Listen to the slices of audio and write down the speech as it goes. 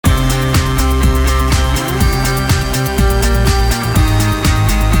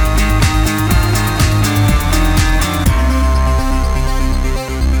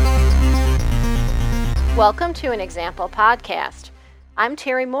Welcome to an example podcast. I'm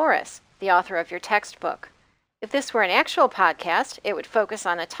Terry Morris, the author of your textbook. If this were an actual podcast, it would focus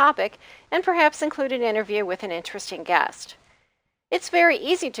on a topic and perhaps include an interview with an interesting guest. It's very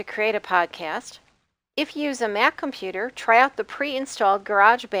easy to create a podcast. If you use a Mac computer, try out the pre-installed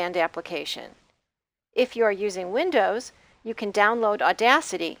GarageBand application. If you are using Windows, you can download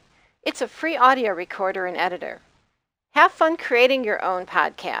Audacity. It's a free audio recorder and editor. Have fun creating your own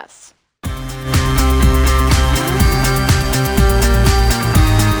podcasts.